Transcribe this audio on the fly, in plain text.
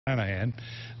And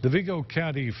the Vigo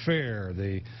County Fair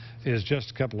is just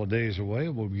a couple of days away.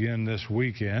 It will begin this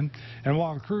weekend. And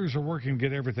while crews are working to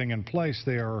get everything in place,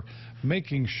 they are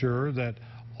making sure that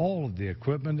all of the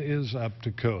equipment is up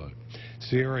to code.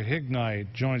 Sierra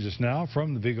Hignite joins us now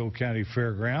from the Vigo County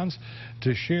Fairgrounds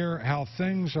to share how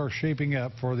things are shaping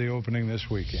up for the opening this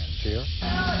weekend. Sierra?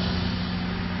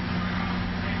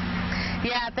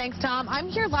 Yeah, thanks, Tom. I'm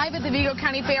here live at the Vigo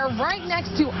County Fair right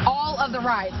next to all of the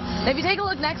rides. Now, if you take a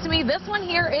look next to me, this one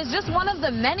here is just one of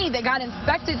the many that got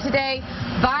inspected today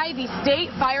by the State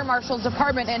Fire Marshal's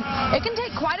Department. And it can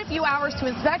take quite a few hours to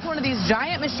inspect one of these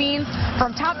giant machines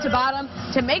from top to bottom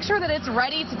to make sure that it's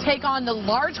ready to take on the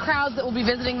large crowds that will be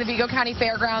visiting the Vigo County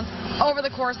Fairgrounds over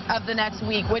the course of the next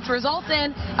week, which results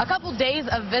in a couple days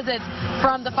of visits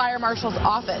from the Fire Marshal's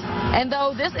office. And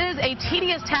though this is a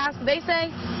tedious task, they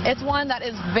say it's one that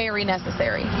is very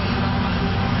necessary.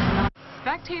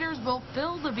 Spectators will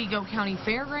fill the Vigo County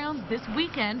Fairgrounds this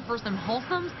weekend for some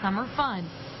wholesome summer fun,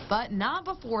 but not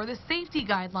before the safety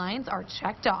guidelines are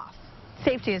checked off.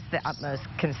 Safety is the utmost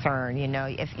concern. You know,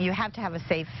 if you have to have a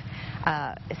safe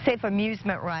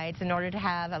amusement rides in order to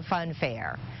have a fun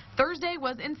fair. Thursday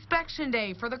was inspection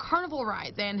day for the carnival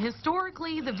rides, and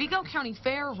historically, the Vigo County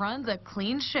Fair runs a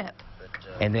clean ship.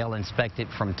 And they'll inspect it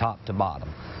from top to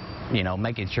bottom. You know,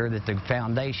 making sure that the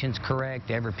foundation's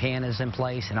correct, every pin is in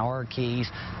place, and our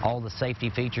keys, all the safety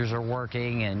features are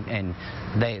working, and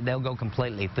they'll go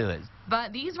completely through it.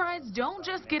 But these rides don't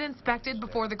just get inspected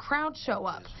before the crowds show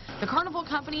up. The Carnival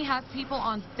Company has people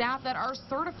on staff that are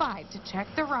certified to check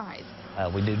the rides.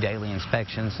 We do daily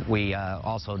inspections. We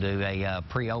also do a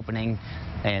pre-opening,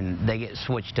 and they get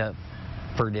switched up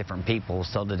for different people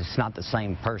so that it's not the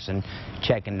same person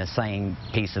checking the same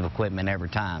piece of equipment every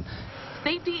time.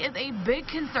 Safety is a big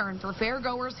concern for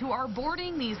fairgoers who are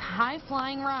boarding these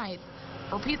high-flying rides.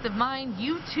 For peace of mind,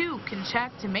 you too can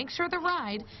check to make sure the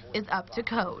ride is up to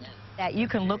code. That you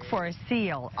can look for a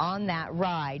seal on that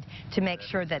ride to make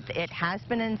sure that it has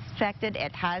been inspected,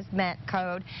 it has met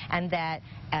code, and that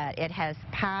it has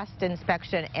passed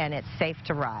inspection and it's safe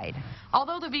to ride.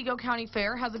 Although the Vigo County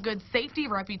Fair has a good safety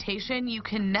reputation, you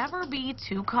can never be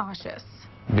too cautious.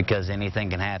 Because anything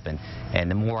can happen, and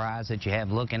the more eyes that you have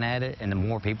looking at it and the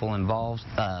more people involved,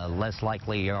 less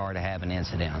likely you are to have an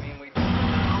incident.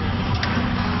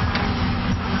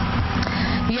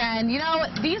 Yeah, and you know,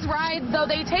 these rides, though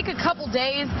they take a couple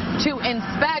days to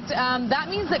inspect,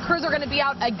 that means that crews are going to be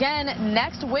out again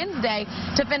next Wednesday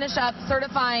to finish up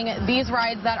certifying these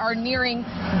rides that are nearing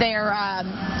their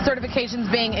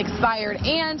certifications being expired.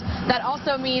 And that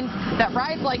also means that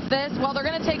rides like this, well, they're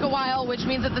going to take a while, which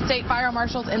means that the State Fire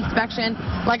Marshal's inspection,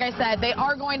 like I said, they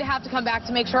are going to have to come back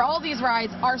to make sure all these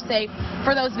rides are safe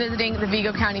for those visiting the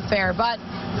Vigo County Fair. But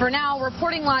for now,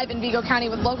 reporting live in Vigo County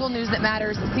with local news that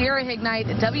matters, Sierra Hignite,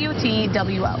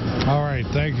 WTWO. All right,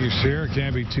 thank you, Sierra.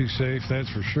 Can't be too safe, that's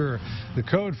for sure. The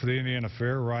code for the Indiana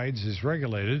Fair rides is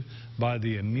regulated by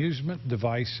the Amusement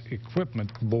Device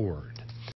Equipment Board.